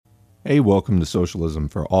Hey, welcome to Socialism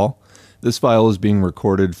for All. This file is being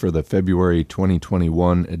recorded for the February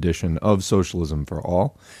 2021 edition of Socialism for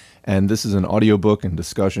All, and this is an audiobook and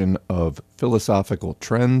discussion of philosophical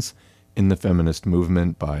trends in the feminist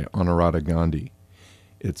movement by Anuradha Ghandy.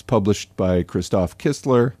 It's published by Christoph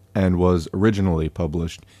Kistler and was originally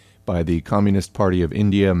published by the Communist Party of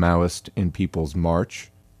India Maoist in People's March,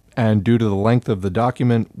 and due to the length of the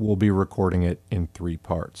document, we'll be recording it in 3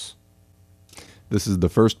 parts. This is the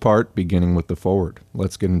first part, beginning with the foreword.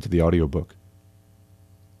 Let's get into the audiobook.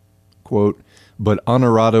 Quote, "But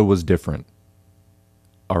Anuradha was different."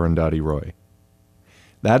 Arundhati Roy.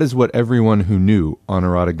 That is what everyone who knew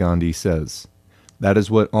Anuradha Ghandy says. That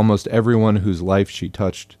is what almost everyone whose life she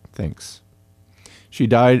touched thinks. She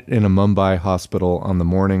died in a Mumbai hospital on the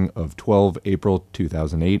morning of 12 April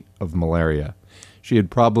 2008 of malaria. She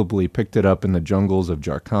had probably picked it up in the jungles of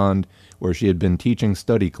Jharkhand, where she had been teaching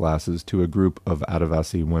study classes to a group of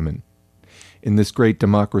Adivasi women. In this great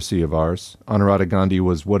democracy of ours, Anuradha Ghandy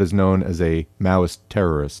was what is known as a Maoist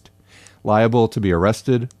terrorist, liable to be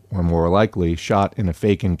arrested, or more likely, shot in a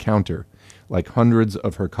fake encounter, like hundreds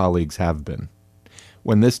of her colleagues have been.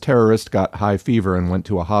 When this terrorist got high fever and went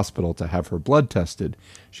to a hospital to have her blood tested,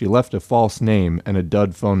 she left a false name and a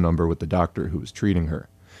dud phone number with the doctor who was treating her.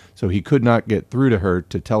 So he could not get through to her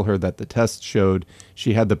to tell her that the tests showed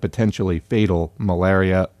she had the potentially fatal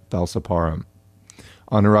malaria falciparum.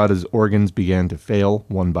 Anuradha's organs began to fail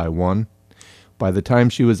one by one. By the time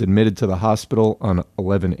she was admitted to the hospital on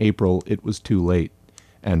 11 April, it was too late.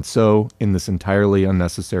 And so, in this entirely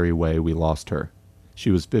unnecessary way, we lost her.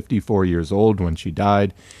 She was 54 years old when she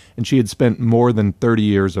died, and she had spent more than 30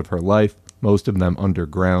 years of her life, most of them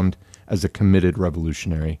underground, as a committed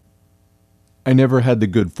revolutionary. I never had the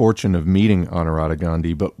good fortune of meeting Anuradha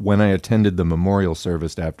Ghandy, but when I attended the memorial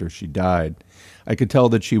service after she died, I could tell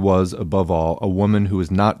that she was, above all, a woman who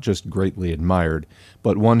was not just greatly admired,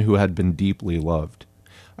 but one who had been deeply loved.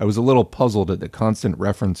 I was a little puzzled at the constant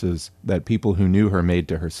references that people who knew her made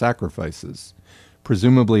to her sacrifices.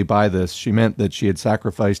 Presumably by this, she meant that she had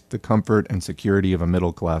sacrificed the comfort and security of a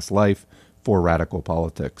middle-class life for radical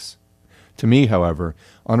politics. To me, however,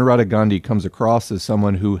 Anuradha Ghandy comes across as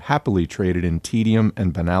someone who happily traded in tedium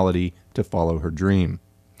and banality to follow her dream.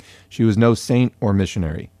 She was no saint or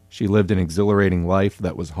missionary. She lived an exhilarating life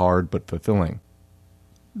that was hard but fulfilling.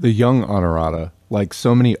 The young Anuradha, like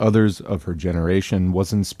so many others of her generation,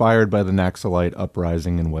 was inspired by the Naxalite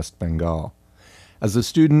uprising in West Bengal. As a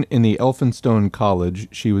student in the Elphinstone College,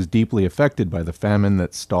 she was deeply affected by the famine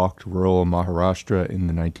that stalked rural Maharashtra in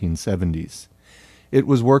the 1970s. It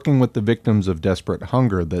was working with the victims of desperate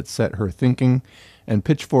hunger that set her thinking and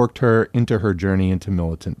pitchforked her into her journey into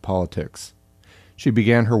militant politics. She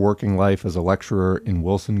began her working life as a lecturer in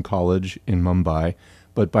Wilson College in Mumbai,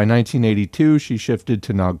 but by 1982 she shifted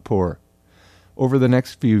to Nagpur. Over the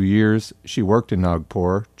next few years, she worked in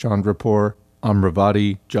Nagpur, Chandrapur,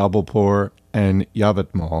 Amravati, Jabalpur, and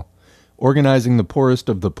Yavatmal, organizing the poorest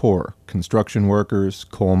of the poor, construction workers,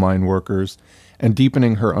 coal mine workers, and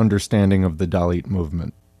deepening her understanding of the Dalit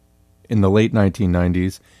movement. In the late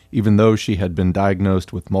 1990s, even though she had been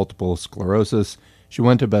diagnosed with multiple sclerosis, she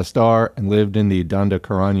went to Bastar and lived in the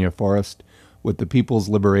Dandakaranya forest with the People's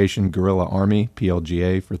Liberation Guerrilla Army,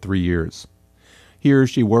 PLGA, for 3 years. Here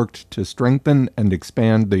she worked to strengthen and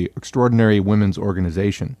expand the extraordinary women's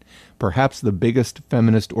organization, perhaps the biggest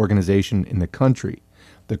feminist organization in the country,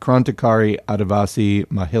 the Krantikari Adivasi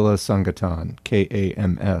Mahila Sangatan,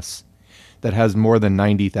 KAMS, that has more than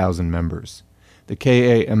 90,000 members. The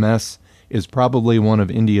KAMS is probably one of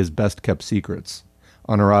India's best-kept secrets.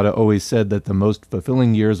 Anuradha always said that the most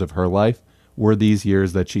fulfilling years of her life were these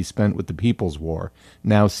years that she spent with the People's War,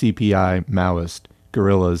 now CPI Maoist,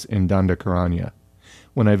 guerrillas in Dandakaranya.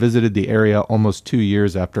 When I visited the area almost 2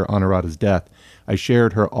 years after Anuradha's death, I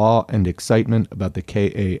shared her awe and excitement about the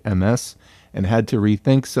KAMS and had to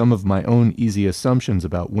rethink some of my own easy assumptions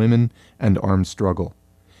about women and armed struggle.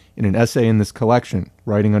 In an essay in this collection,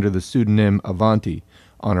 writing under the pseudonym Avanti,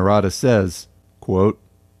 Anuradha says, quote,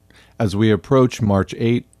 "As we approach March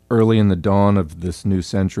 8, early in the dawn of this new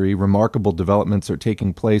century, remarkable developments are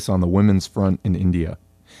taking place on the women's front in India.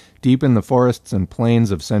 Deep in the forests and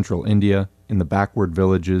plains of central India, in the backward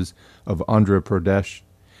villages of Andhra Pradesh,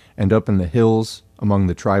 and up in the hills among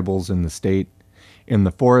the tribals in the state, in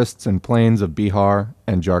the forests and plains of Bihar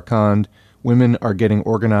and Jharkhand, women are getting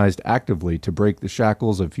organized actively to break the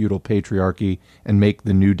shackles of feudal patriarchy and make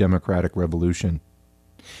the new democratic revolution.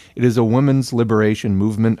 It is a women's liberation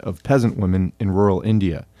movement of peasant women in rural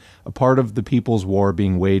India, a part of the People's War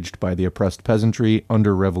being waged by the oppressed peasantry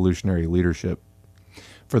under revolutionary leadership.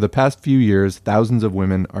 For the past few years, thousands of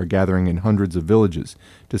women are gathering in hundreds of villages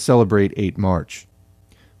to celebrate 8 March.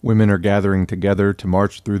 Women are gathering together to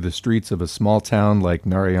march through the streets of a small town like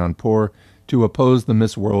Narayanpur to oppose the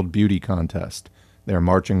Miss World Beauty contest. They are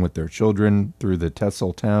marching with their children through the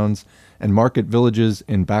Tehsil towns and market villages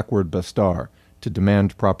in backward Bastar to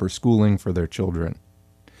demand proper schooling for their children.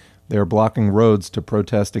 They are blocking roads to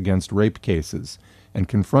protest against rape cases and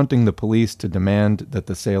confronting the police to demand that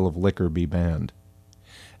the sale of liquor be banned.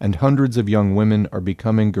 And hundreds of young women are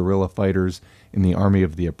becoming guerrilla fighters in the army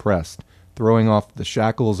of the oppressed, throwing off the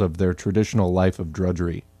shackles of their traditional life of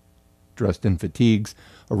drudgery. Dressed in fatigues,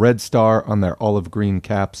 a red star on their olive green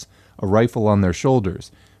caps, a rifle on their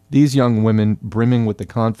shoulders, these young women, brimming with the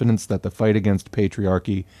confidence that the fight against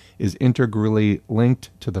patriarchy is integrally linked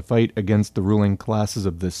to the fight against the ruling classes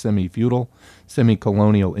of this semi-feudal,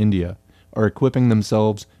 semi-colonial India, are equipping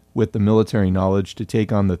themselves with the military knowledge to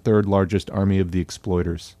take on the third largest army of the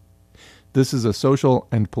exploiters. This is a social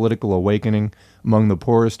and political awakening among the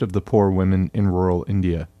poorest of the poor women in rural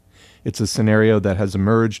India. It's a scenario that has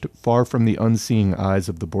emerged far from the unseeing eyes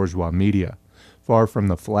of the bourgeois media, far from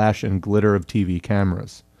the flash and glitter of TV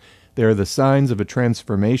cameras. They are the signs of a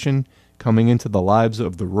transformation coming into the lives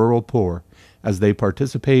of the rural poor as they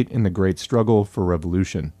participate in the great struggle for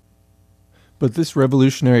revolution. But this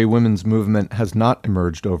revolutionary women's movement has not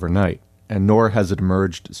emerged overnight, and nor has it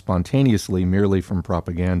emerged spontaneously merely from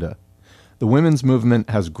propaganda. The women's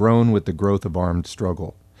movement has grown with the growth of armed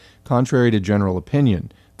struggle. Contrary to general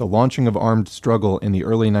opinion, the launching of armed struggle in the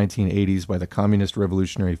early 1980s by the communist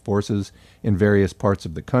revolutionary forces in various parts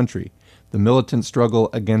of the country, the militant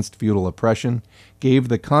struggle against feudal oppression, gave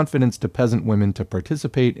the confidence to peasant women to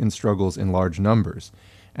participate in struggles in large numbers,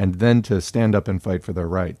 and then to stand up and fight for their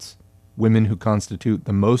rights. Women who constitute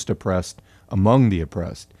the most oppressed among the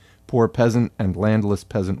oppressed, poor peasant and landless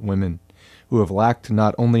peasant women, who have lacked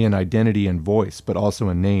not only an identity and voice, but also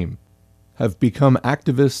a name, have become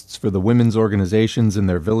activists for the women's organizations in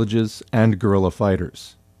their villages and guerrilla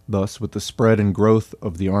fighters. Thus, with the spread and growth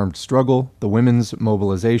of the armed struggle, the women's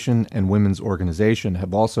mobilization and women's organization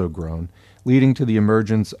have also grown, leading to the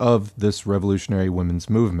emergence of this revolutionary women's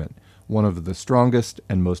movement, one of the strongest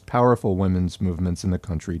and most powerful women's movements in the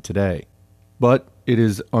country today. But it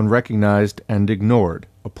is unrecognized and ignored,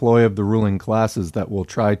 a ploy of the ruling classes that will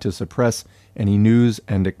try to suppress any news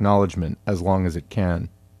and acknowledgement as long as it can."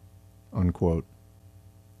 Unquote.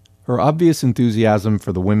 Her obvious enthusiasm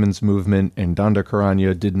for the women's movement in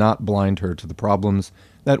Dandakaranya did not blind her to the problems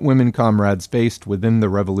that women comrades faced within the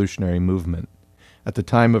revolutionary movement. At the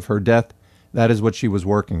time of her death, that is what she was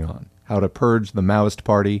working on, how to purge the Maoist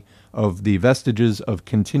Party of the vestiges of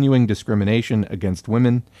continuing discrimination against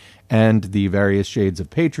women and the various shades of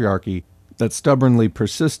patriarchy that stubbornly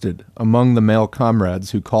persisted among the male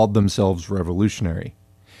comrades who called themselves revolutionary.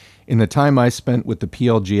 In the time I spent with the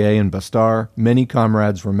PLGA in Bastar, many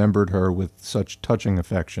comrades remembered her with such touching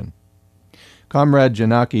affection. Comrade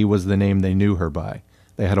Janaki was the name they knew her by.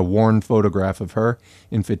 They had a worn photograph of her,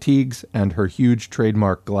 in fatigues and her huge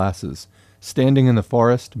trademark glasses, standing in the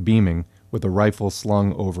forest, beaming, with a rifle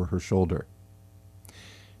slung over her shoulder.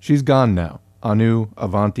 She's gone now, Anu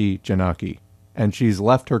Avanti Janaki, and she's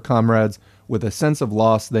left her comrades with a sense of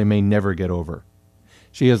loss they may never get over.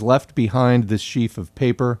 She has left behind this sheaf of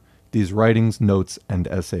paper, these writings, notes, and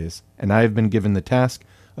essays, and I have been given the task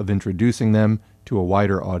of introducing them to a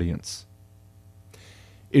wider audience.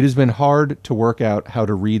 It has been hard to work out how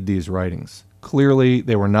to read these writings. Clearly,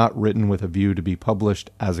 they were not written with a view to be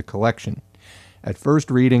published as a collection. At first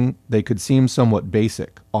reading, they could seem somewhat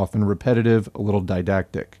basic, often repetitive, a little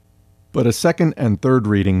didactic. But a second and third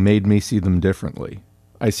reading made me see them differently.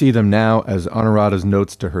 I see them now as Anuradha's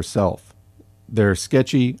notes to herself. Their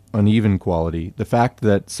sketchy, uneven quality, the fact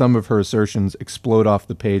that some of her assertions explode off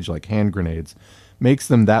the page like hand grenades, makes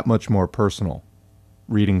them that much more personal.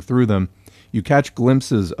 Reading through them, you catch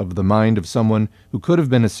glimpses of the mind of someone who could have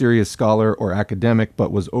been a serious scholar or academic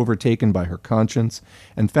but was overtaken by her conscience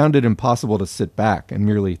and found it impossible to sit back and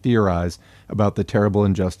merely theorize about the terrible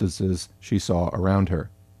injustices she saw around her.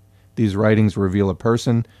 These writings reveal a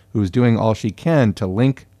person who is doing all she can to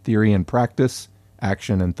link theory and practice,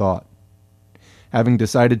 action and thought. Having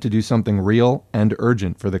decided to do something real and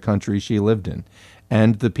urgent for the country she lived in,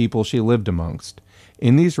 and the people she lived amongst,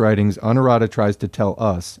 in these writings Anuradha tries to tell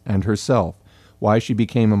us, and herself, why she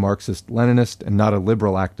became a Marxist-Leninist and not a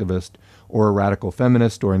liberal activist, or a radical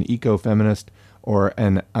feminist, or an eco-feminist, or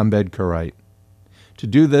an Ambedkarite. To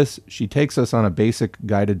do this, she takes us on a basic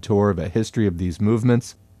guided tour of a history of these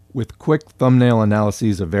movements, with quick thumbnail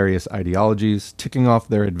analyses of various ideologies, ticking off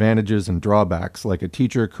their advantages and drawbacks like a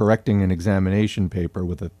teacher correcting an examination paper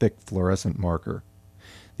with a thick fluorescent marker.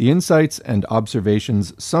 The insights and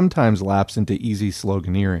observations sometimes lapse into easy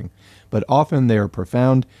sloganeering, but often they are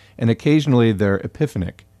profound and occasionally they're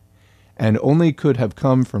epiphanic, and only could have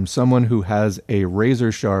come from someone who has a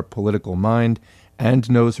razor-sharp political mind and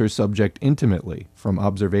knows her subject intimately from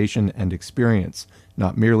observation and experience,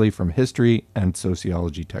 not merely from history and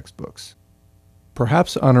sociology textbooks.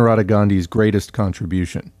 Perhaps Anuradha Gandhi's greatest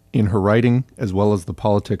contribution, in her writing as well as the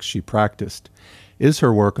politics she practiced, is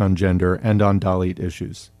her work on gender and on Dalit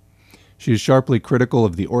issues. She is sharply critical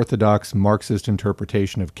of the orthodox Marxist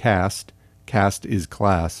interpretation of caste is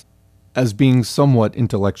class, as being somewhat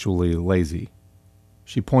intellectually lazy.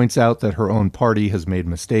 She points out that her own party has made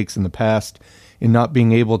mistakes in the past in not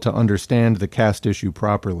being able to understand the caste issue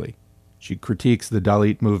properly. She critiques the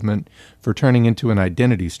Dalit movement for turning into an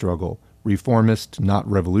identity struggle, reformist, not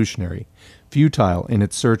revolutionary, futile in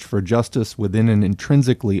its search for justice within an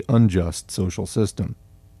intrinsically unjust social system.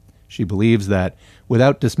 She believes that,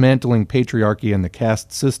 without dismantling patriarchy and the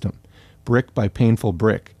caste system, brick by painful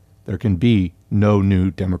brick, there can be no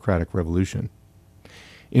new democratic revolution.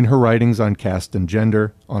 In her writings on caste and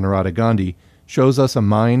gender, Anuradha Gandhi shows us a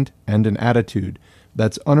mind and an attitude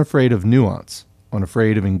that's unafraid of nuance,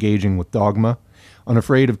 unafraid of engaging with dogma,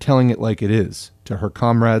 unafraid of telling it like it is, to her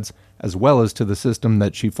comrades as well as to the system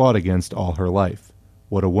that she fought against all her life.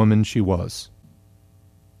 What a woman she was.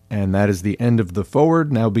 And that is the end of the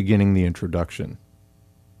foreword, now beginning the introduction.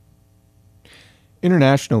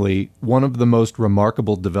 Internationally, one of the most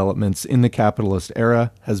remarkable developments in the capitalist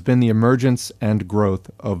era has been the emergence and growth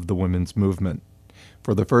of the women's movement.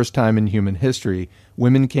 For the first time in human history,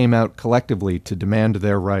 women came out collectively to demand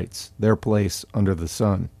their rights, their place under the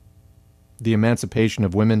sun. The emancipation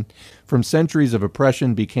of women from centuries of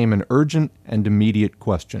oppression became an urgent and immediate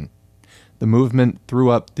question. The movement threw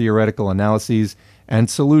up theoretical analyses and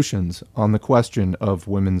solutions on the question of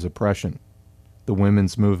women's oppression. The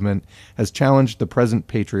women's movement has challenged the present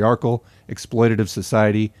patriarchal, exploitative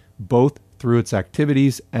society both through its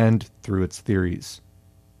activities and through its theories.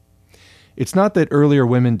 It's not that earlier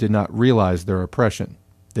women did not realize their oppression.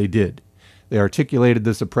 They did. They articulated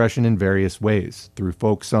this oppression in various ways, through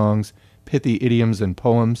folk songs, pithy idioms and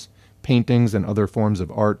poems, paintings and other forms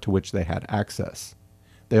of art to which they had access.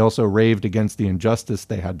 They also raved against the injustice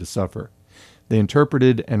they had to suffer. They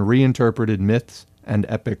interpreted and reinterpreted myths and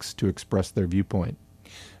epics to express their viewpoint.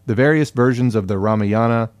 The various versions of the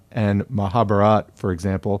Ramayana and Mahabharata, for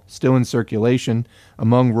example, still in circulation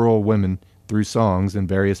among rural women through songs in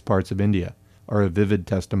various parts of India, are a vivid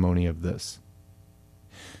testimony of this.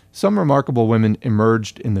 Some remarkable women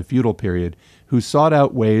emerged in the feudal period who sought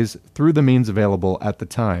out ways through the means available at the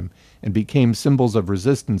time and became symbols of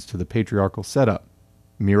resistance to the patriarchal setup.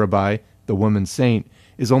 Mirabai, the woman saint,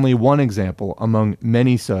 is only one example among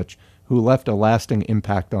many such who left a lasting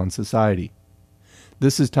impact on society.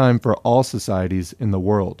 This is time for all societies in the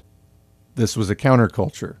world. This was a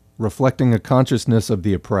counterculture, reflecting a consciousness of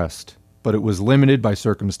the oppressed, but it was limited by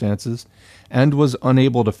circumstances and was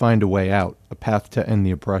unable to find a way out, a path to end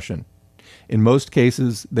the oppression. In most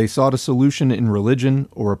cases, they sought a solution in religion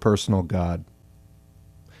or a personal god.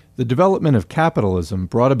 The development of capitalism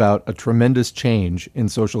brought about a tremendous change in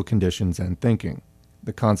social conditions and thinking.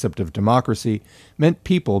 The concept of democracy meant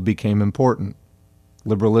people became important.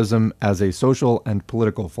 Liberalism as a social and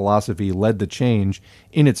political philosophy led the change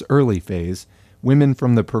in its early phase. Women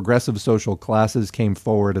from the progressive social classes came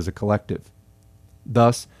forward as a collective.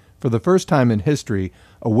 Thus, for the first time in history,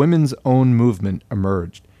 a women's own movement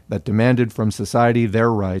emerged that demanded from society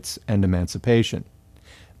their rights and emancipation.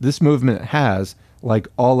 This movement has, like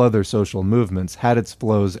all other social movements, had its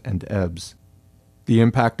flows and ebbs. The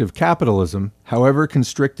impact of capitalism, however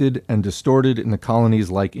constricted and distorted in the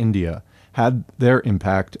colonies like India, had their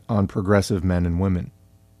impact on progressive men and women.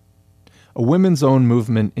 A women's own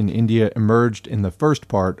movement in India emerged in the first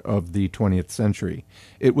part of the 20th century.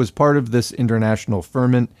 It was part of this international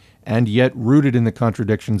ferment and yet rooted in the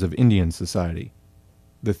contradictions of Indian society.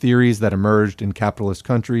 The theories that emerged in capitalist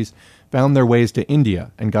countries found their ways to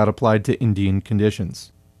India and got applied to Indian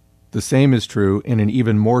conditions. The same is true in an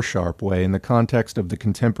even more sharp way in the context of the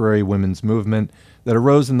contemporary women's movement that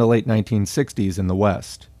arose in the late 1960s in the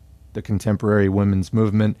West. The contemporary women's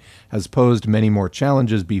movement has posed many more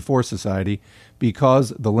challenges before society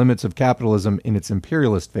because the limits of capitalism in its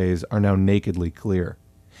imperialist phase are now nakedly clear.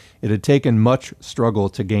 It had taken much struggle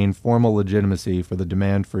to gain formal legitimacy for the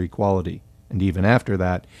demand for equality, and even after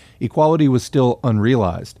that, equality was still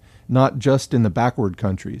unrealized, not just in the backward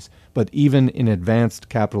countries, but even in advanced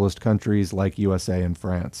capitalist countries like USA and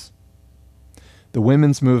France. The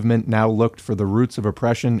women's movement now looked for the roots of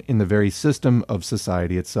oppression in the very system of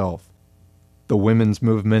society itself. The women's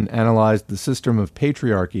movement analyzed the system of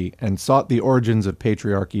patriarchy and sought the origins of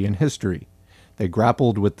patriarchy in history. They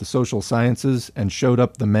grappled with the social sciences and showed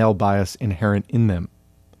up the male bias inherent in them.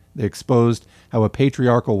 They exposed how a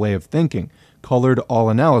patriarchal way of thinking colored all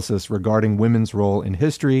analysis regarding women's role in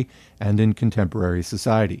history and in contemporary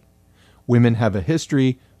society. Women have a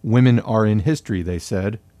history, women are in history, they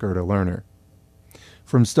said, Gerda Lerner.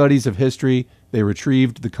 From studies of history, they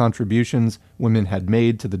retrieved the contributions women had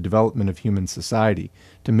made to the development of human society,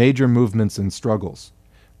 to major movements and struggles.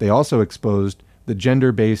 They also exposed the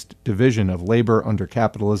gender-based division of labor under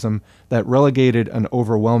capitalism that relegated an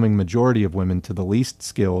overwhelming majority of women to the least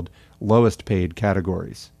skilled, lowest paid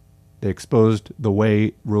categories. They exposed the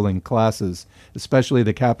way ruling classes, especially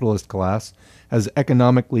the capitalist class, has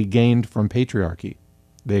economically gained from patriarchy.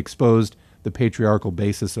 They exposed the patriarchal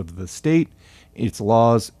basis of the state, its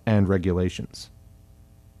laws and regulations.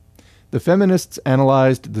 The feminists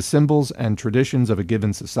analyzed the symbols and traditions of a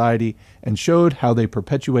given society and showed how they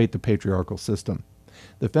perpetuate the patriarchal system.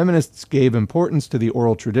 The feminists gave importance to the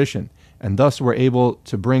oral tradition and thus were able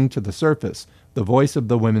to bring to the surface the voice of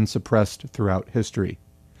the women suppressed throughout history.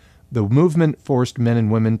 The movement forced men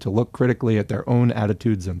and women to look critically at their own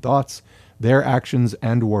attitudes and thoughts, their actions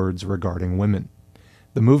and words regarding women.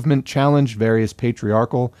 The movement challenged various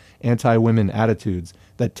patriarchal, anti-women attitudes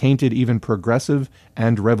that tainted even progressive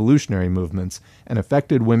and revolutionary movements and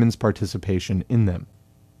affected women's participation in them.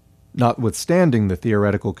 Notwithstanding the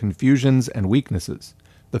theoretical confusions and weaknesses,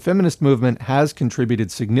 the feminist movement has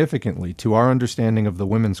contributed significantly to our understanding of the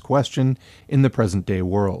women's question in the present-day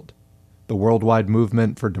world. The worldwide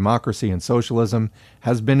movement for democracy and socialism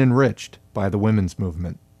has been enriched by the women's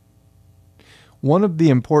movement. One of the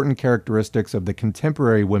important characteristics of the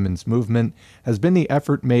contemporary women's movement has been the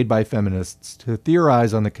effort made by feminists to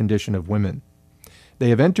theorize on the condition of women. They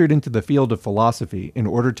have entered into the field of philosophy in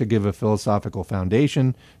order to give a philosophical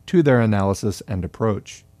foundation to their analysis and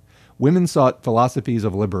approach. Women sought philosophies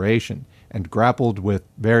of liberation and grappled with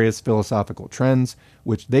various philosophical trends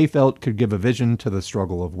which they felt could give a vision to the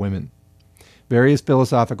struggle of women. Various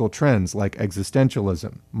philosophical trends like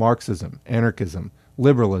existentialism, Marxism, anarchism,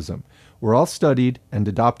 liberalism were all studied and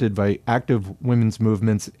adopted by active women's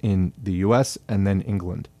movements in the US and then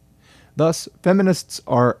England. Thus, feminists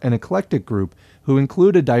are an eclectic group who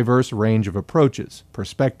include a diverse range of approaches,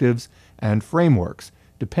 perspectives, and frameworks,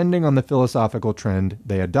 depending on the philosophical trend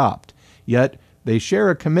they adopt. Yet, they share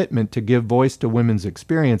a commitment to give voice to women's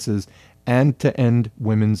experiences and to end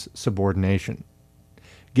women's subordination.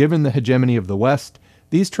 Given the hegemony of the West,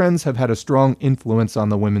 these trends have had a strong influence on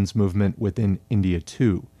the women's movement within India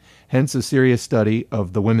too. Hence, a serious study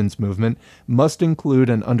of the women's movement must include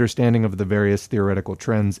an understanding of the various theoretical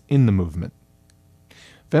trends in the movement.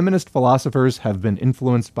 Feminist philosophers have been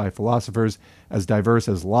influenced by philosophers as diverse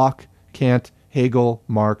as Locke, Kant, Hegel,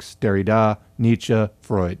 Marx, Derrida, Nietzsche,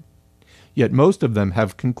 Freud. Yet most of them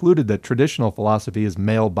have concluded that traditional philosophy is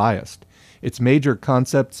male-biased. Its major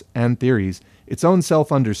concepts and theories, its own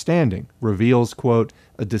self-understanding, reveals, quote,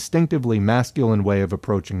 a distinctively masculine way of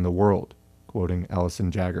approaching the world, quoting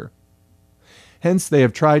Alison Jagger. Hence, they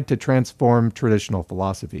have tried to transform traditional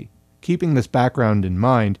philosophy. Keeping this background in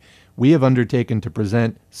mind, we have undertaken to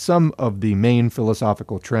present some of the main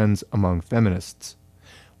philosophical trends among feminists.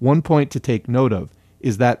 One point to take note of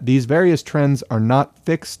is that these various trends are not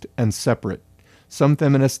fixed and separate. Some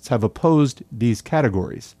feminists have opposed these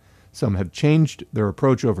categories. Some have changed their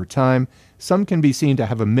approach over time. Some can be seen to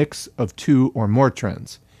have a mix of two or more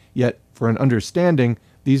trends. Yet, for an understanding,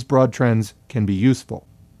 these broad trends can be useful.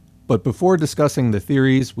 But before discussing the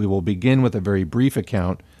theories, we will begin with a very brief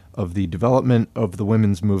account of the development of the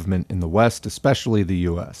women's movement in the West, especially the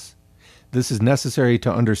U.S. This is necessary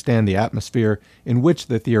to understand the atmosphere in which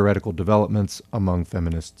the theoretical developments among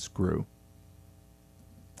feminists grew.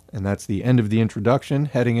 And that's the end of the introduction,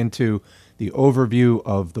 heading into the overview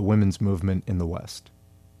of the women's movement in the West.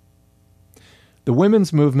 The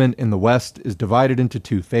women's movement in the West is divided into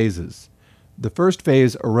two phases. The first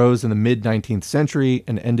phase arose in the mid-19th century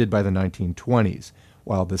and ended by the 1920s,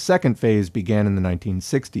 while the second phase began in the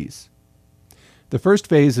 1960s. The first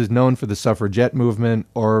phase is known for the suffragette movement,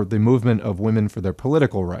 or the movement of women for their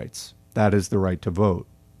political rights, that is, the right to vote.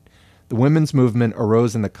 The women's movement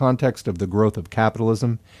arose in the context of the growth of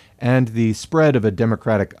capitalism and the spread of a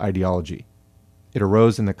democratic ideology. It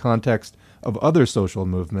arose in the context of other social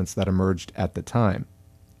movements that emerged at the time.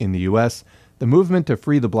 In the U.S., the movement to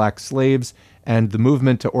free the black slaves and the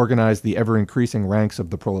movement to organize the ever-increasing ranks of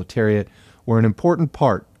the proletariat were an important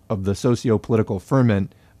part of the socio-political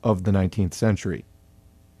ferment of the 19th century.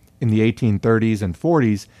 In the 1830s and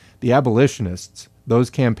 40s, the abolitionists, those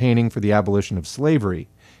campaigning for the abolition of slavery,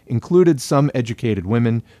 included some educated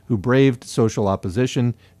women who braved social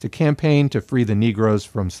opposition to campaign to free the Negroes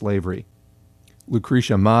from slavery.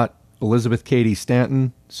 Lucretia Mott, Elizabeth Cady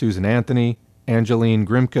Stanton, Susan Anthony, Angeline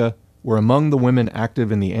Grimke were among the women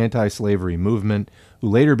active in the anti-slavery movement who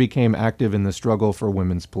later became active in the struggle for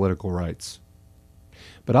women's political rights.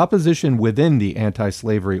 But opposition within the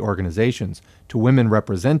anti-slavery organizations to women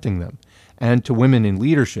representing them and to women in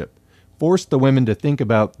leadership forced the women to think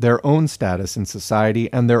about their own status in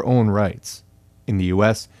society and their own rights. In the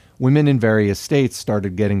U.S., women in various states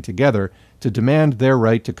started getting together to demand their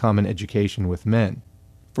right to common education with men,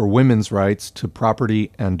 for women's rights to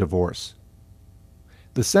property and divorce.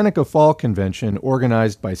 The Seneca Fall Convention,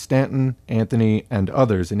 organized by Stanton, Anthony, and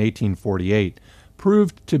others in 1848,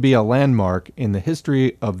 proved to be a landmark in the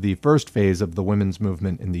history of the first phase of the women's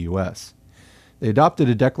movement in the U.S. They adopted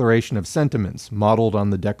a Declaration of Sentiments modeled on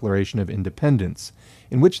the Declaration of Independence,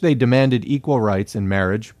 in which they demanded equal rights in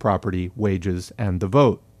marriage, property, wages, and the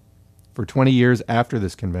vote. For 20 years after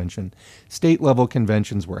this convention, state-level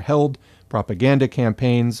conventions were held, propaganda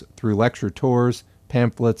campaigns through lecture tours,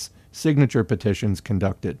 pamphlets, signature petitions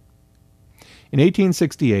conducted. In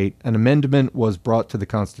 1868, an amendment was brought to the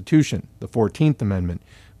Constitution, the 14th Amendment,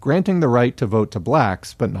 granting the right to vote to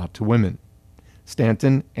blacks but not to women.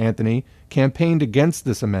 Stanton, Anthony campaigned against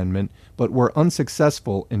this amendment but were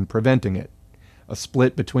unsuccessful in preventing it. A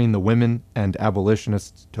split between the women and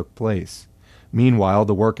abolitionists took place. Meanwhile,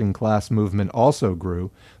 the working class movement also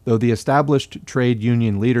grew, though the established trade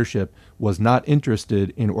union leadership was not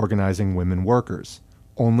interested in organizing women workers.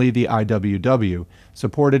 Only the IWW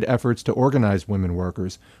supported efforts to organize women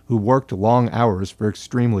workers who worked long hours for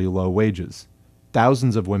extremely low wages.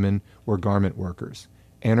 Thousands of women were garment workers.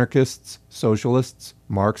 Anarchists, socialists,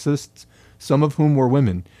 Marxists, some of whom were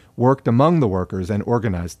women, worked among the workers and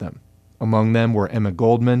organized them. Among them were Emma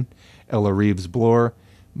Goldman, Ella Reeves Bloor,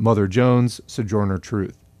 Mother Jones, Sojourner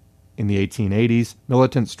Truth. In the 1880s,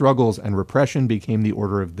 militant struggles and repression became the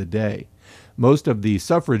order of the day. Most of the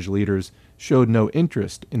suffrage leaders showed no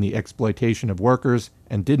interest in the exploitation of workers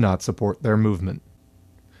and did not support their movement.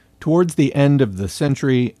 Towards the end of the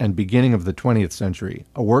century and beginning of the 20th century,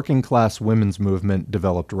 a working-class women's movement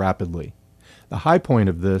developed rapidly. The high point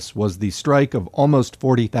of this was the strike of almost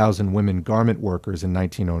 40,000 women garment workers in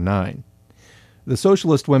 1909. The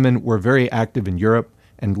socialist women were very active in Europe,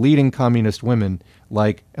 and leading communist women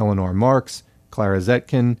like Eleanor Marx, Clara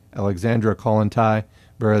Zetkin, Alexandra Kollontai,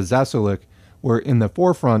 Vera Zasulich were in the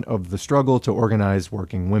forefront of the struggle to organize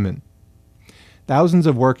working women. Thousands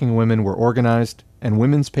of working women were organized, and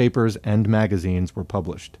women's papers and magazines were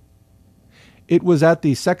published. It was at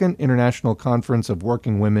the Second International Conference of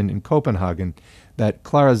Working Women in Copenhagen that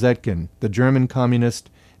Clara Zetkin, the German communist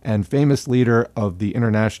and famous leader of the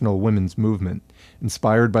international women's movement,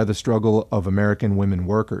 inspired by the struggle of American women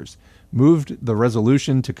workers, moved the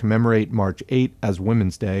resolution to commemorate March 8 as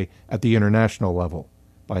Women's Day at the international level.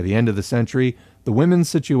 By the end of the century, the women's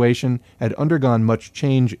situation had undergone much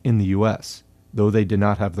change in the U.S. Though they did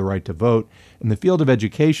not have the right to vote, in the field of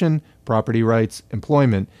education, property rights,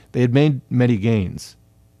 employment, they had made many gains.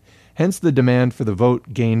 Hence the demand for the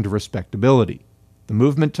vote gained respectability. The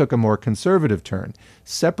movement took a more conservative turn,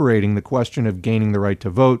 separating the question of gaining the right to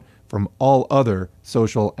vote from all other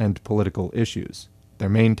social and political issues. Their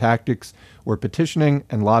main tactics were petitioning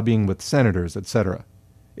and lobbying with senators, etc.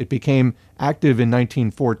 It became active in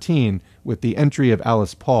 1914 with the entry of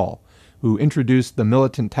Alice Paul, who introduced the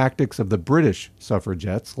militant tactics of the British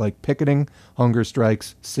suffragettes like picketing, hunger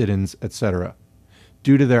strikes, sit-ins, etc.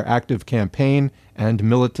 Due to their active campaign and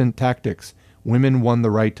militant tactics, women won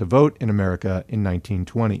the right to vote in America in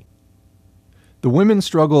 1920. The women's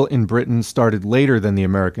struggle in Britain started later than the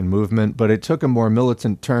American movement, but it took a more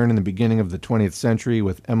militant turn in the beginning of the 20th century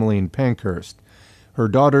with Emmeline Pankhurst, her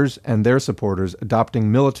daughters and their supporters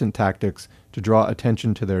adopting militant tactics to draw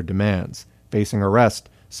attention to their demands, facing arrest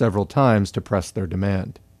several times to press their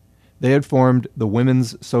demand. They had formed the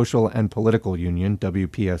Women's Social and Political Union,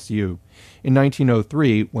 WPSU, in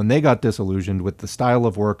 1903 when they got disillusioned with the style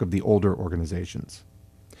of work of the older organizations.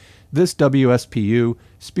 This WSPU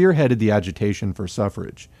spearheaded the agitation for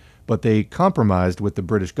suffrage, but they compromised with the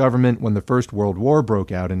British government when the First World War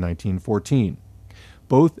broke out in 1914.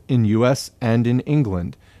 Both in U.S. and in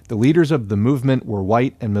England, the leaders of the movement were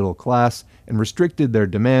white and middle class and restricted their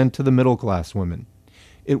demand to the middle class women.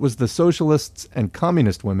 It was the socialists and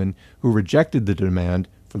communist women who rejected the demand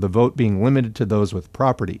for the vote being limited to those with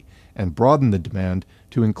property and broadened the demand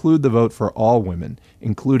to include the vote for all women,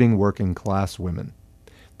 including working class women.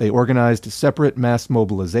 They organized separate mass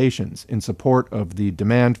mobilizations in support of the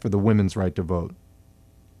demand for the women's right to vote.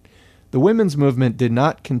 The women's movement did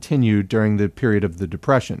not continue during the period of the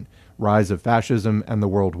Depression, rise of fascism, and the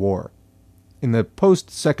World War. In the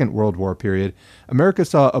post-Second World War period, America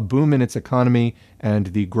saw a boom in its economy and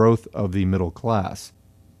the growth of the middle class.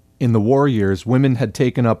 In the war years, women had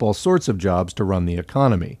taken up all sorts of jobs to run the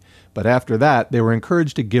economy, but after that, they were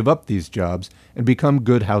encouraged to give up these jobs and become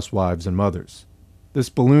good housewives and mothers. This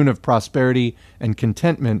balloon of prosperity and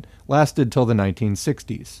contentment lasted till the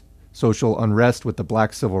 1960s. Social unrest with the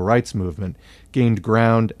Black Civil Rights Movement gained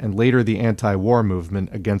ground, and later the anti-war movement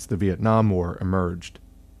against the Vietnam War emerged.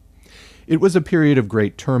 It was a period of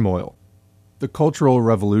great turmoil. The Cultural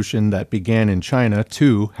Revolution that began in China,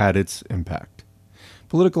 too, had its impact.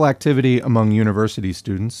 Political activity among university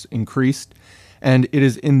students increased, and it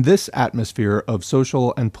is in this atmosphere of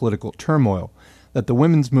social and political turmoil that the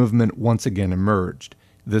women's movement once again emerged,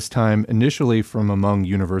 this time initially from among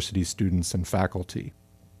university students and faculty.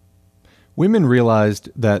 Women realized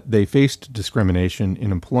that they faced discrimination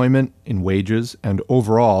in employment, in wages, and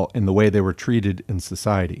overall in the way they were treated in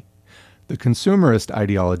society. The consumerist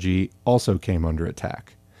ideology also came under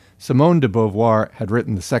attack. Simone de Beauvoir had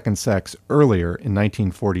written The Second Sex earlier in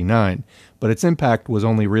 1949, but its impact was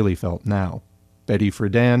only really felt now. Betty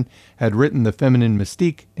Friedan had written The Feminine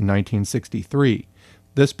Mystique in 1963.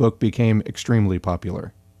 This book became extremely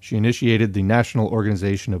popular. She initiated the National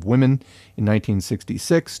Organization of Women in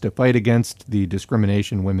 1966 to fight against the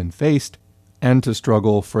discrimination women faced and to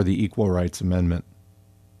struggle for the Equal Rights Amendment.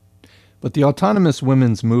 But the autonomous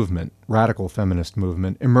women's movement, radical feminist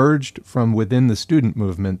movement, emerged from within the student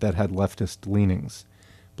movement that had leftist leanings.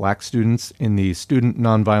 Black students in the Student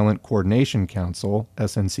Nonviolent Coordination Council,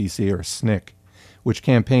 SNCC or SNCC, which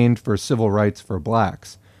campaigned for civil rights for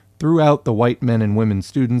blacks, threw out the white men and women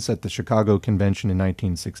students at the Chicago Convention in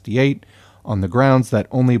 1968 on the grounds that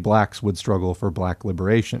only blacks would struggle for black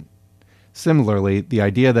liberation. Similarly, the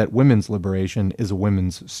idea that women's liberation is a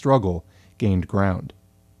women's struggle gained ground.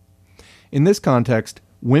 In this context,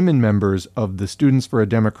 women members of the Students for a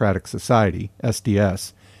Democratic Society,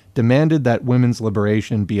 SDS, demanded that women's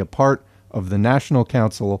liberation be a part of the National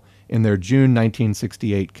Council in their June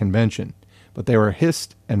 1968 convention, but they were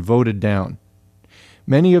hissed and voted down.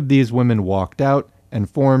 Many of these women walked out and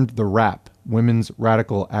formed the RAP, Women's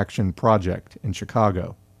Radical Action Project, in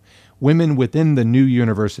Chicago. Women within the New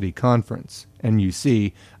University Conference,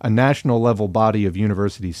 NUC, a national-level body of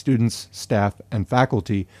university students, staff, and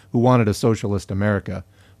faculty who wanted a socialist America,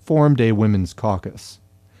 formed a women's caucus.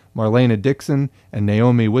 Marlena Dixon and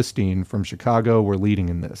Naomi Wistine from Chicago were leading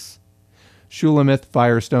in this. Shulamith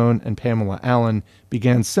Firestone and Pamela Allen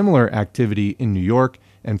began similar activity in New York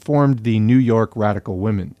and formed the New York Radical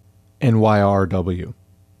Women, NYRW.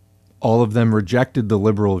 All of them rejected the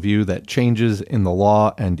liberal view that changes in the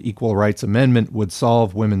law and Equal Rights Amendment would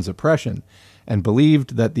solve women's oppression, and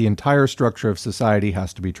believed that the entire structure of society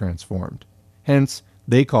has to be transformed. Hence,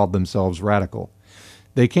 they called themselves radical.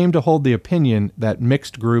 They came to hold the opinion that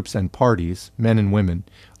mixed groups and parties, men and women,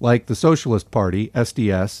 like the Socialist Party,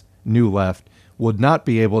 SDS, New Left, would not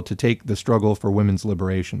be able to take the struggle for women's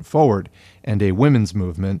liberation forward, and a women's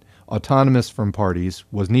movement, autonomous from parties,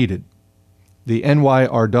 was needed. The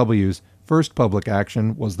NYRW's first public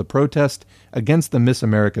action was the protest against the Miss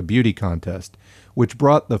America Beauty Contest, which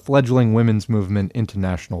brought the fledgling women's movement into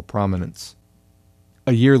national prominence.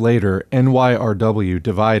 A year later, NYRW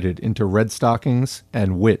divided into Red Stockings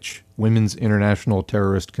and Witch, Women's International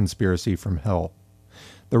Terrorist Conspiracy from Hell.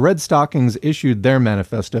 The Red Stockings issued their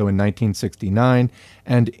manifesto in 1969,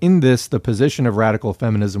 and in this the position of radical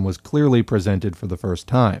feminism was clearly presented for the first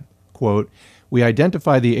time. Quote, "We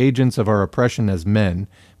identify the agents of our oppression as men.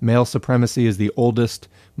 Male supremacy is the oldest,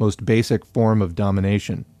 most basic form of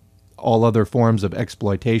domination. All other forms of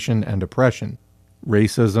exploitation and oppression,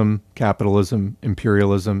 racism, capitalism,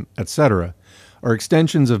 imperialism, etc., are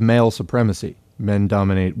extensions of male supremacy. Men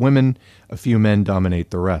dominate women, a few men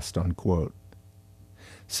dominate the rest." Unquote.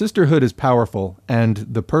 Sisterhood is powerful, and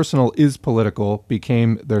the personal is political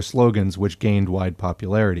became their slogans, which gained wide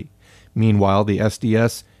popularity. Meanwhile, the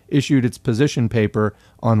SDS issued its position paper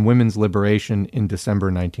on women's liberation in December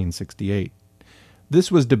 1968. This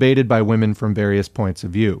was debated by women from various points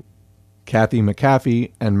of view. Kathy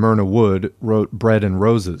McAfee and Myrna Wood wrote Bread and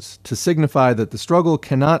Roses to signify that the struggle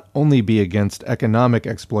cannot only be against economic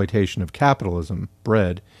exploitation of capitalism,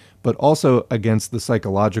 bread, but also against the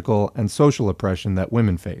psychological and social oppression that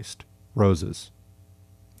women faced, Roses.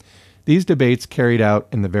 These debates, carried out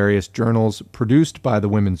in the various journals produced by the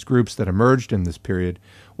women's groups that emerged in this period,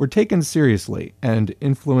 were taken seriously and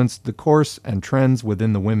influenced the course and trends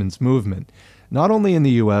within the women's movement, not only in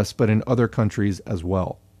the U.S. but in other countries as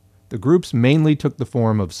well. The groups mainly took the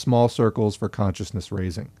form of small circles for consciousness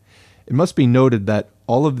raising. It must be noted that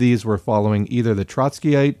all of these were following either the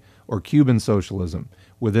Trotskyite or Cuban socialism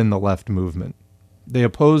within the left movement. They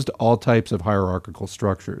opposed all types of hierarchical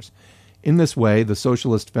structures. In this way, the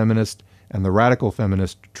socialist feminist and the radical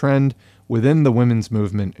feminist trend within the women's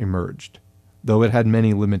movement emerged. Though it had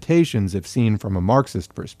many limitations if seen from a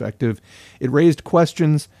Marxist perspective, it raised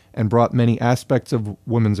questions and brought many aspects of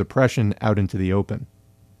women's oppression out into the open.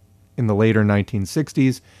 In the later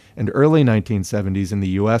 1960s and early 1970s in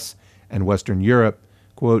the US and Western Europe,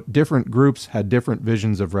 quote, different groups had different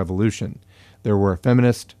visions of revolution. There were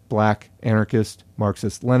feminist, black, anarchist,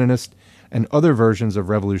 Marxist-Leninist, and other versions of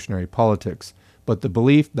revolutionary politics, but the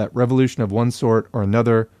belief that revolution of one sort or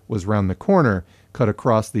another was round the corner cut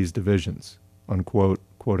across these divisions, unquote,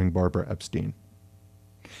 quoting Barbara Epstein.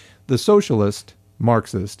 The socialist,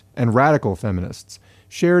 Marxist, and radical feminists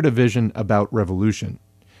shared a vision about revolution.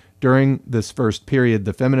 During this first period,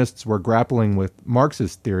 the feminists were grappling with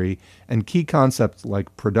Marxist theory and key concepts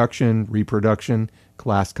like production, reproduction,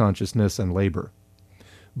 class consciousness, and labor.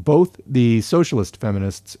 Both the socialist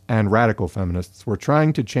feminists and radical feminists were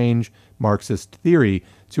trying to change Marxist theory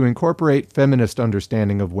to incorporate feminist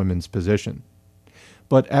understanding of women's position.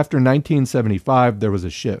 But after 1975, there was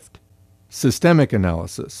a shift. Systemic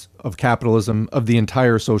analysis of capitalism, of the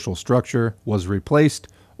entire social structure, was replaced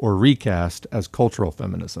or recast as cultural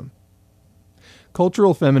feminism.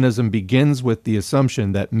 Cultural feminism begins with the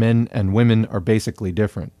assumption that men and women are basically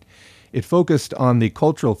different. It focused on the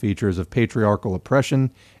cultural features of patriarchal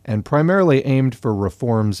oppression and primarily aimed for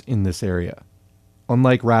reforms in this area.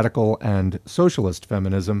 Unlike radical and socialist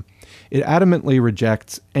feminism, it adamantly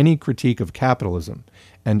rejects any critique of capitalism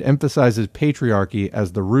and emphasizes patriarchy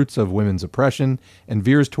as the roots of women's oppression and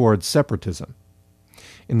veers towards separatism.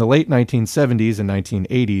 In the late 1970s and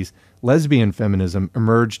 1980s, lesbian feminism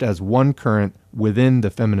emerged as one current within the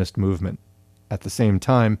feminist movement. At the same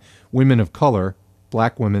time, women of color,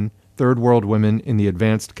 black women, third world women in the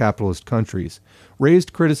advanced capitalist countries,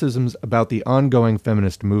 raised criticisms about the ongoing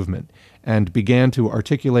feminist movement and began to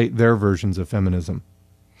articulate their versions of feminism.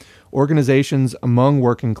 Organizations among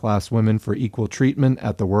working class women for equal treatment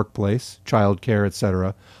at the workplace, childcare,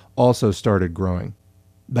 etc., also started growing.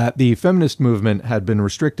 That the feminist movement had been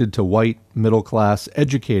restricted to white, middle-class,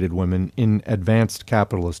 educated women in advanced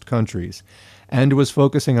capitalist countries, and was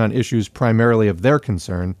focusing on issues primarily of their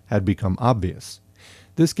concern, had become obvious.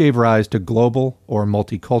 This gave rise to global or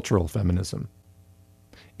multicultural feminism.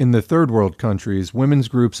 In the third world countries, women's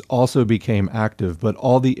groups also became active, but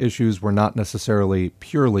all the issues were not necessarily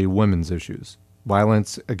purely women's issues.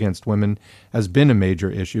 Violence against women has been a major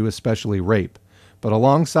issue, especially rape. But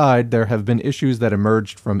alongside, there have been issues that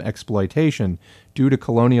emerged from exploitation due to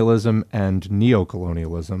colonialism and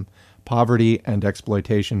neocolonialism, poverty and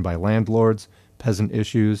exploitation by landlords, peasant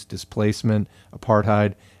issues, displacement,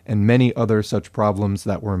 apartheid, and many other such problems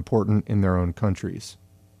that were important in their own countries.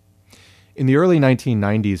 In the early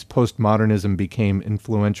 1990s, postmodernism became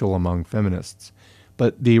influential among feminists,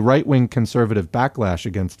 but the right-wing conservative backlash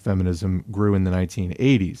against feminism grew in the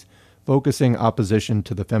 1980s, focusing opposition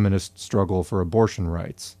to the feminist struggle for abortion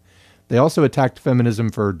rights. They also attacked feminism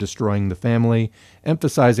for destroying the family,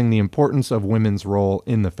 emphasizing the importance of women's role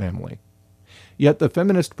in the family. Yet the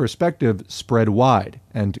feminist perspective spread wide,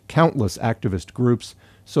 and countless activist groups,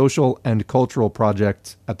 social and cultural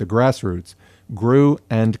projects at the grassroots grew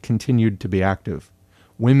and continued to be active.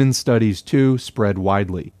 Women's studies, too, spread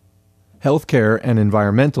widely. Healthcare and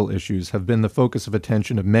environmental issues have been the focus of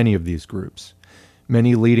attention of many of these groups.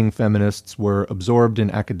 Many leading feminists were absorbed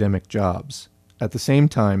in academic jobs. At the same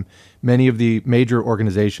time, many of the major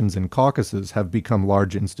organizations and caucuses have become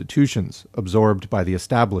large institutions, absorbed by the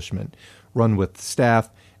establishment, run with staff,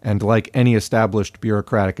 and like any established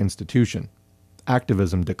bureaucratic institution.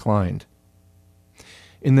 Activism declined.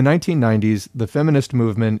 In the 1990s, the feminist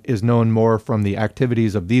movement is known more from the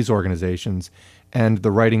activities of these organizations and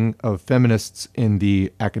the writing of feminists in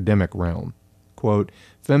the academic realm. Quote,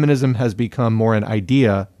 feminism has become more an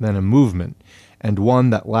idea than a movement, and one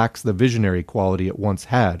that lacks the visionary quality it once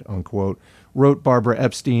had, unquote, wrote Barbara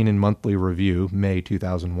Epstein in Monthly Review, May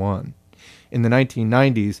 2001. In the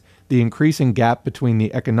 1990s, the increasing gap between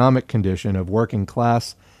the economic condition of working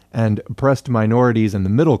class and oppressed minorities and the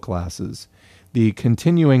middle classes, the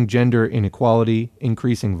continuing gender inequality,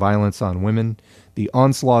 increasing violence on women, the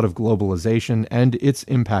onslaught of globalization and its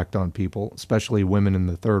impact on people, especially women in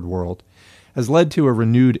the third world, has led to a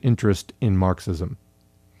renewed interest in Marxism.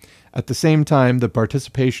 At the same time, the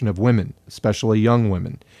participation of women, especially young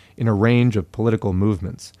women, in a range of political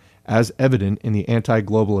movements, as evident in the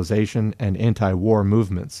anti-globalization and anti-war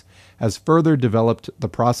movements, has further developed the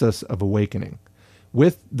process of awakening.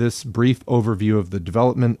 With this brief overview of the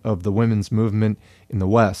development of the women's movement in the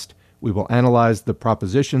West, we will analyze the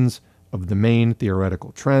propositions of the main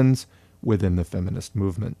theoretical trends within the feminist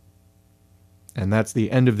movement. And that's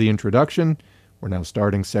the end of the introduction. We're now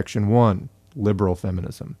starting section 1, liberal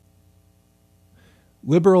feminism.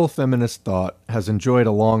 Liberal feminist thought has enjoyed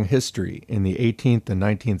a long history in the 18th and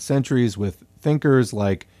 19th centuries with thinkers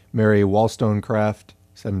like Mary Wollstonecraft,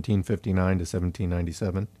 1759 to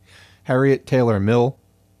 1797, Harriet Taylor Mill,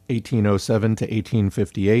 1807 to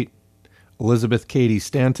 1858, Elizabeth Cady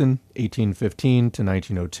Stanton, 1815 to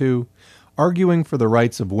 1902, arguing for the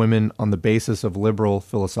rights of women on the basis of liberal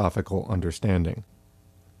philosophical understanding.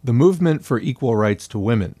 The movement for equal rights to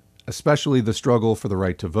women, especially the struggle for the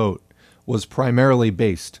right to vote, was primarily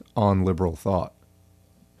based on liberal thought.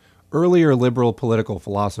 Earlier liberal political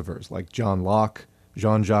philosophers like John Locke,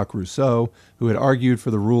 Jean-Jacques Rousseau, who had argued for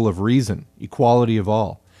the rule of reason, equality of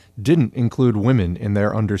all, didn't include women in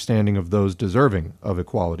their understanding of those deserving of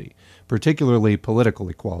equality, particularly political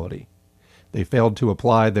equality. They failed to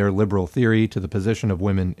apply their liberal theory to the position of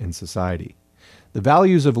women in society. The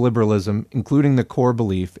values of liberalism, including the core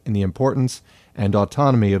belief in the importance and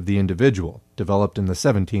autonomy of the individual, developed in the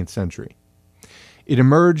 17th century. It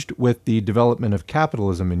emerged with the development of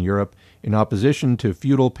capitalism in Europe in opposition to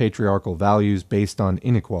feudal patriarchal values based on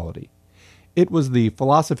inequality. It was the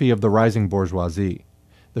philosophy of the rising bourgeoisie.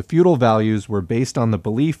 The feudal values were based on the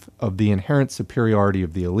belief of the inherent superiority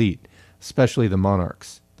of the elite, especially the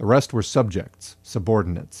monarchs. The rest were subjects,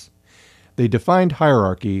 subordinates. They defined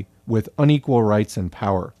hierarchy with unequal rights and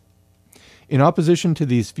power. In opposition to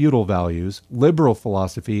these feudal values, liberal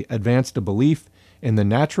philosophy advanced a belief in the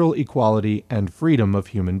natural equality and freedom of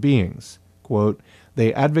human beings. Quote,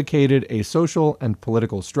 they advocated a social and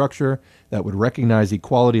political structure that would recognize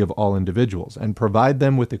equality of all individuals and provide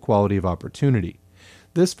them with equality of opportunity.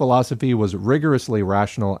 This philosophy was rigorously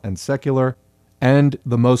rational and secular, and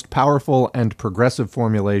the most powerful and progressive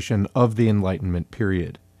formulation of the Enlightenment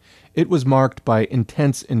period. It was marked by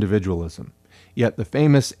intense individualism. Yet the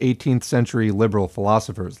famous 18th century liberal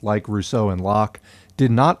philosophers like Rousseau and Locke did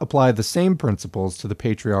not apply the same principles to the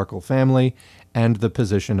patriarchal family and the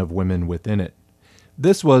position of women within it.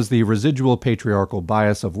 This was the residual patriarchal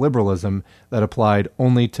bias of liberalism that applied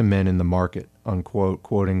only to men in the market, unquote,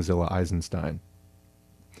 quoting Zilla Eisenstein.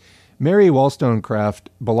 Mary Wollstonecraft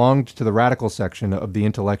belonged to the radical section of the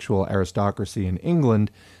intellectual aristocracy in England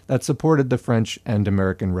that supported the French and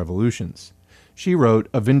American revolutions. She wrote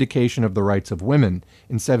A Vindication of the Rights of Women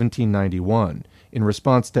in 1791 in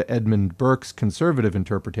response to Edmund Burke's conservative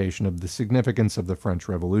interpretation of the significance of the French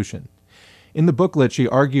Revolution. In the booklet, she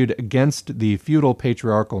argued against the feudal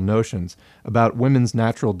patriarchal notions about women's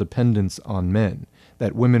natural dependence on men,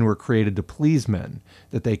 that women were created to please men,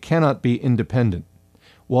 that they cannot be independent.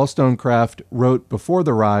 Wollstonecraft wrote before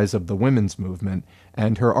the rise of the women's movement,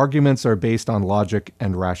 and her arguments are based on logic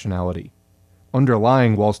and rationality.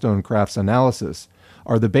 Underlying Wollstonecraft's analysis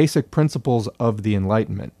are the basic principles of the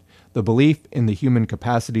Enlightenment, the belief in the human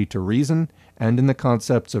capacity to reason, and in the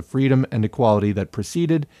concepts of freedom and equality that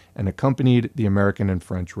preceded and accompanied the American and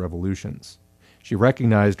French revolutions. She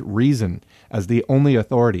recognized reason as the only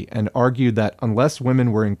authority and argued that unless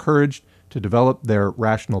women were encouraged to develop their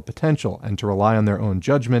rational potential and to rely on their own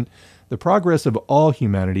judgment, the progress of all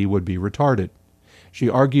humanity would be retarded. She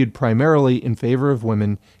argued primarily in favor of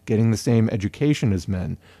women getting the same education as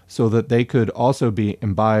men, so that they could also be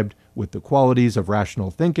imbibed with the qualities of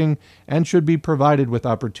rational thinking and should be provided with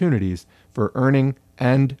opportunities for earning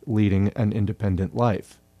and leading an independent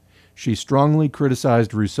life. She strongly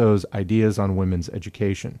criticized Rousseau's ideas on women's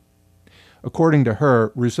education. According to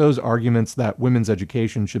her, Rousseau's arguments that women's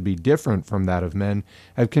education should be different from that of men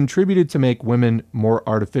have contributed to make women more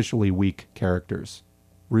artificially weak characters.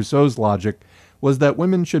 Rousseau's logic was that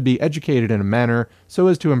women should be educated in a manner so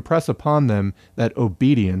as to impress upon them that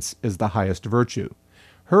obedience is the highest virtue.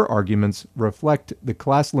 Her arguments reflect the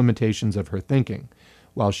class limitations of her thinking.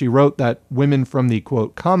 While she wrote that women from the,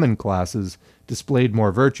 quote, common classes displayed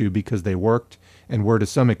more virtue because they worked and were to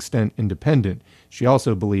some extent independent, she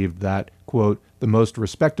also believed that, quote, the most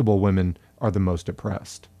respectable women are the most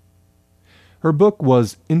oppressed. Her book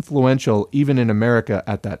was influential even in America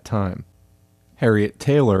at that time. Harriet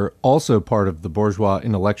Taylor, also part of the bourgeois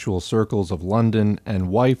intellectual circles of London and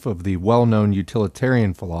wife of the well-known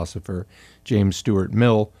utilitarian philosopher James Stuart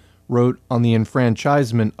Mill, wrote on the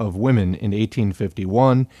enfranchisement of women in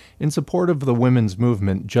 1851 in support of the women's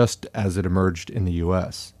movement just as it emerged in the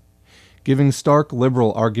U.S. Giving stark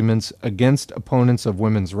liberal arguments against opponents of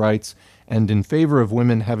women's rights and in favor of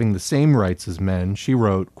women having the same rights as men, she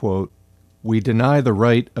wrote, quote, "We deny the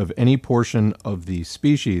right of any portion of the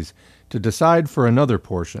species to decide for another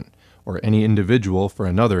portion, or any individual for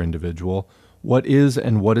another individual, what is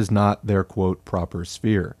and what is not their, quote, proper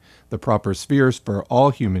sphere. The proper spheres for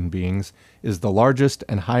all human beings is the largest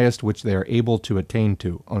and highest which they are able to attain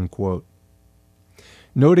to, unquote.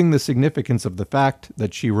 Noting the significance of the fact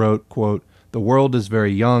that she wrote, quote, "The world is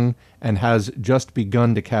very young and has just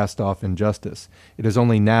begun to cast off injustice. It is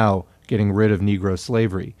only now getting rid of Negro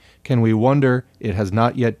slavery. Can we wonder it has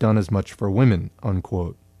not yet done as much for women?"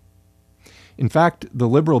 Unquote. In fact, the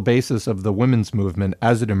liberal basis of the women's movement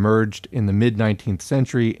as it emerged in the mid-19th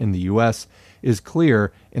century in the U.S. is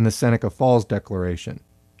clear in the Seneca Falls Declaration,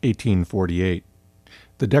 1848.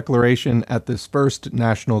 The declaration at this first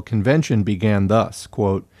national convention began thus,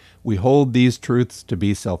 quote, "We hold these truths to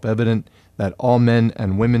be self-evident, that all men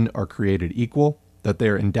and women are created equal, that they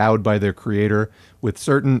are endowed by their Creator with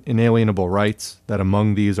certain inalienable rights, that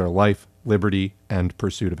among these are life, liberty, and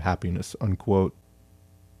pursuit of happiness," unquote.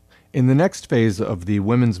 In the next phase of the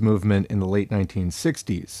women's movement in the late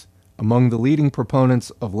 1960s, among the leading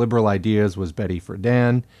proponents of liberal ideas was Betty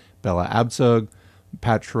Friedan, Bella Abzug,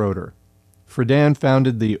 Pat Schroeder. Friedan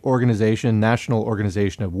founded the organization National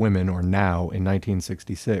Organization of Women, or NOW, in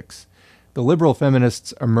 1966. The liberal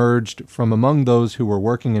feminists emerged from among those who were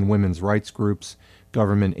working in women's rights groups,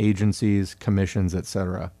 government agencies, commissions,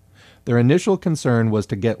 etc. Their initial concern was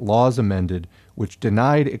to get laws amended which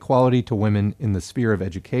denied equality to women in the sphere of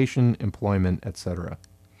education, employment, etc.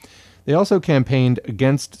 They also campaigned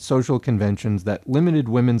against social conventions that limited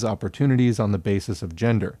women's opportunities on the basis of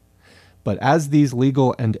gender. But as these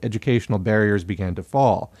legal and educational barriers began to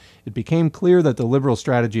fall, it became clear that the liberal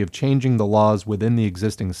strategy of changing the laws within the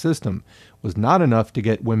existing system was not enough to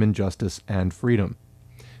get women justice and freedom.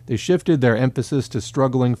 They shifted their emphasis to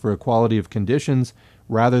struggling for equality of conditions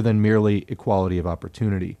rather than merely equality of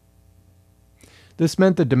opportunity. This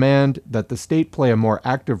meant the demand that the state play a more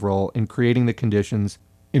active role in creating the conditions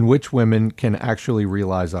in which women can actually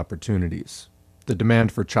realize opportunities. The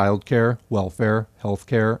demand for childcare, welfare,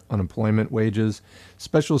 healthcare, unemployment wages,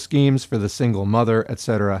 special schemes for the single mother,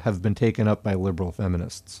 etc. have been taken up by liberal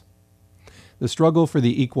feminists. The struggle for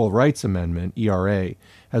the Equal Rights Amendment, ERA,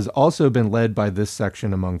 has also been led by this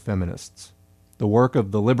section among feminists. The work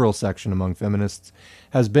of the liberal section among feminists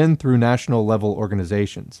has been through national-level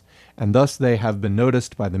organizations, and thus they have been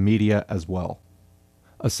noticed by the media as well.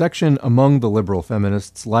 A section among the liberal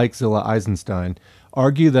feminists, like Zilla Eisenstein,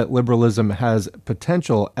 argue that liberalism has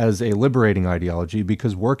potential as a liberating ideology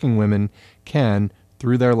because working women can,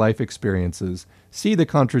 through their life experiences, see the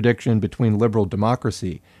contradiction between liberal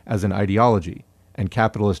democracy as an ideology and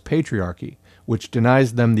capitalist patriarchy, which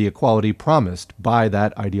denies them the equality promised by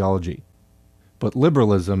that ideology. But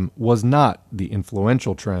liberalism was not the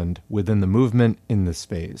influential trend within the movement in this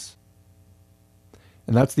phase.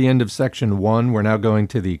 And that's the end of Section 1. We're now going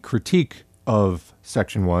to the critique of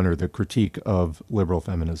Section 1, or the critique of liberal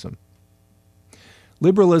feminism.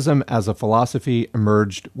 Liberalism as a philosophy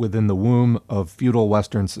emerged within the womb of feudal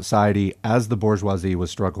Western society as the bourgeoisie was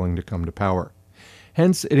struggling to come to power.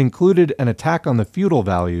 Hence, it included an attack on the feudal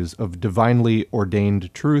values of divinely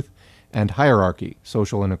ordained truth and hierarchy,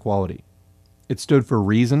 social inequality. It stood for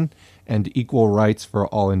reason and equal rights for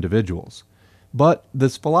all individuals. But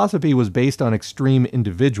this philosophy was based on extreme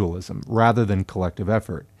individualism rather than collective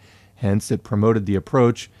effort. Hence, it promoted the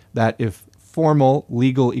approach that if formal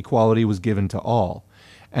legal equality was given to all,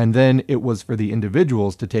 and then it was for the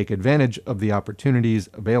individuals to take advantage of the opportunities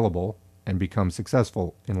available and become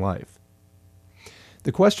successful in life.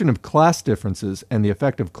 The question of class differences and the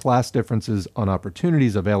effect of class differences on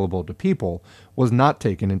opportunities available to people was not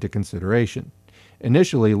taken into consideration.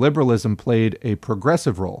 Initially, liberalism played a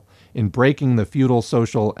progressive role in breaking the feudal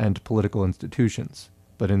social and political institutions.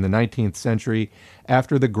 But in the 19th century,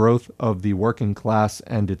 after the growth of the working class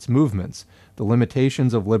and its movements, the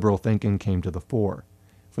limitations of liberal thinking came to the fore.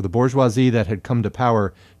 For the bourgeoisie that had come to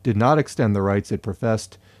power did not extend the rights it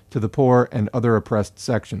professed to the poor and other oppressed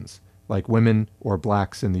sections, like women or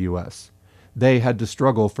blacks in the U.S. They had to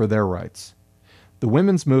struggle for their rights. The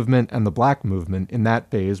women's movement and the black movement in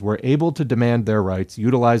that phase were able to demand their rights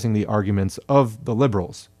utilizing the arguments of the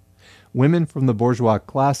liberals. Women from the bourgeois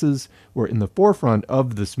classes were in the forefront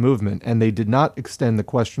of this movement, and they did not extend the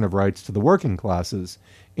question of rights to the working classes,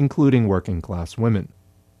 including working class women.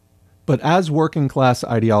 But as working class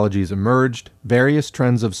ideologies emerged, various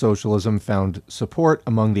trends of socialism found support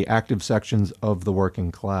among the active sections of the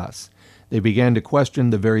working class. They began to question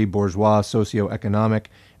the very bourgeois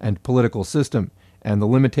socio-economic and political system and the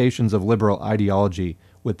limitations of liberal ideology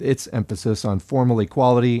with its emphasis on formal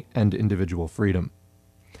equality and individual freedom.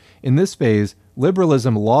 In this phase,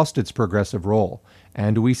 liberalism lost its progressive role,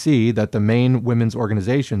 And we see that the main women's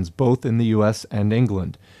organizations, both in the US and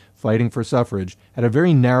England, fighting for suffrage, had a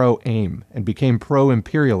very narrow aim and became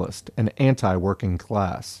pro-imperialist and anti-working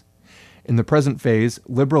class. In the present phase,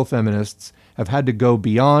 liberal feminists have had to go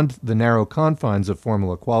beyond the narrow confines of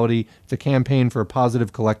formal equality to campaign for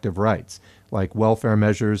positive collective rights, like welfare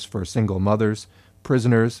measures for single mothers,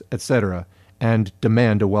 prisoners, etc., and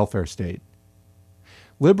demand a welfare state.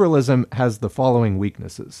 Liberalism has the following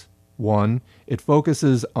weaknesses. 1. It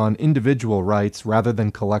focuses on individual rights rather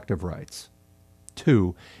than collective rights.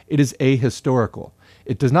 2. It is ahistorical.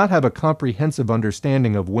 It does not have a comprehensive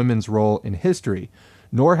understanding of women's role in history,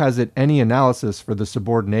 nor has it any analysis for the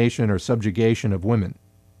subordination or subjugation of women.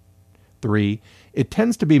 3. It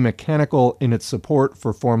tends to be mechanical in its support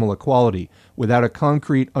for formal equality, without a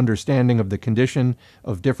concrete understanding of the condition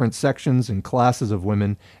of different sections and classes of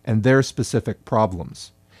women and their specific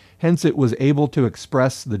problems. Hence, it was able to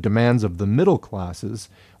express the demands of the middle classes,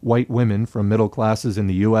 white women from middle classes in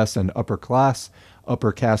the U.S. and upper caste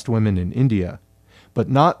women in India, but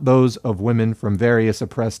not those of women from various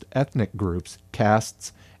oppressed ethnic groups,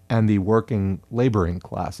 castes, and the working laboring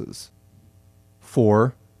classes.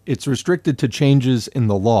 4. It's restricted to changes in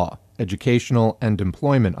the law, educational and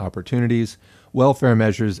employment opportunities, welfare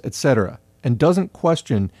measures, etc., and doesn't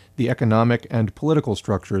question the economic and political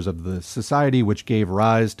structures of the society which gave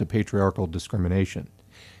rise to patriarchal discrimination.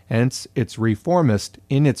 Hence, it's reformist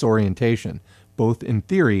in its orientation, both in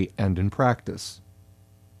theory and in practice.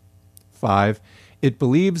 5. It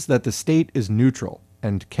believes that the state is neutral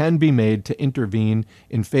and can be made to intervene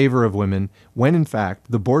in favor of women when, in fact,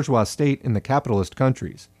 the bourgeois state in the capitalist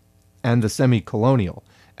countries and the semi-colonial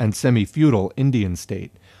and semi-feudal Indian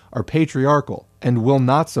state are patriarchal and will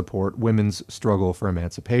not support women's struggle for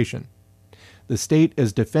emancipation. The state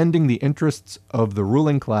is defending the interests of the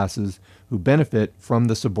ruling classes who benefit from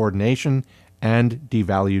the subordination and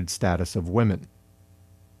devalued status of women.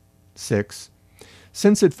 6.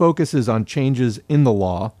 Since it focuses on changes in the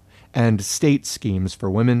law and state schemes for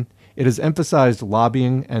women, it has emphasized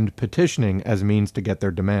lobbying and petitioning as means to get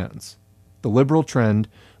their demands. The liberal trend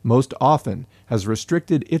most often has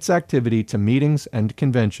restricted its activity to meetings and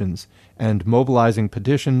conventions and mobilizing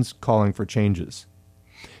petitions calling for changes.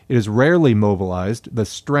 It has rarely mobilized the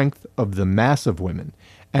strength of the mass of women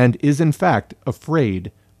and is in fact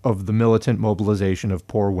afraid of the militant mobilization of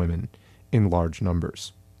poor women in large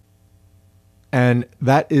numbers. And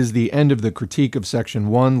that is the end of the critique of Section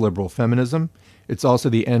 1, Liberal Feminism. It's also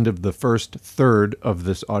the end of the first third of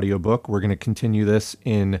this audiobook. We're going to continue this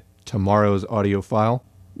in tomorrow's audio file,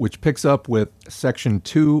 which picks up with Section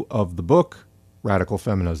 2 of the book, Radical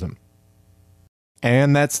Feminism.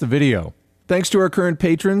 And that's the video. Thanks to our current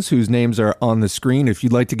patrons whose names are on the screen. If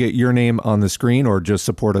you'd like to get your name on the screen or just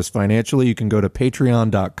support us financially, you can go to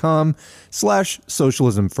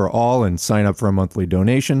patreon.com/socialismforall and sign up for a monthly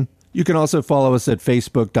donation. You can also follow us at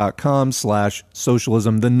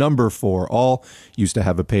facebook.com/socialism4all. Used to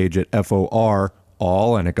have a page at FOR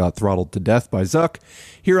all, and it got throttled to death by Zuck.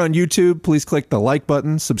 Here on YouTube, please click the like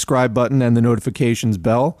button, subscribe button, and the notifications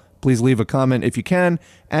bell. Please leave a comment if you can,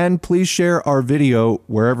 and please share our video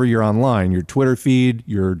wherever you're online, your Twitter feed,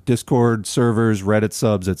 your Discord servers, Reddit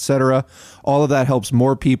subs, etc. All of that helps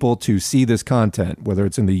more people to see this content, whether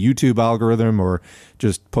it's in the YouTube algorithm or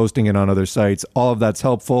just posting it on other sites. All of that's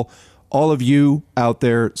helpful. All of you out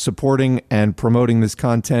there supporting and promoting this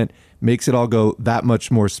content makes it all go that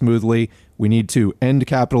much more smoothly. We need to end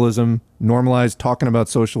capitalism, normalize talking about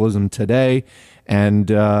socialism today, and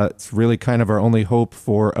it's really kind of our only hope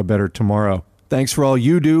for a better tomorrow. Thanks for all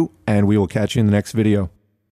you do, and we will catch you in the next video.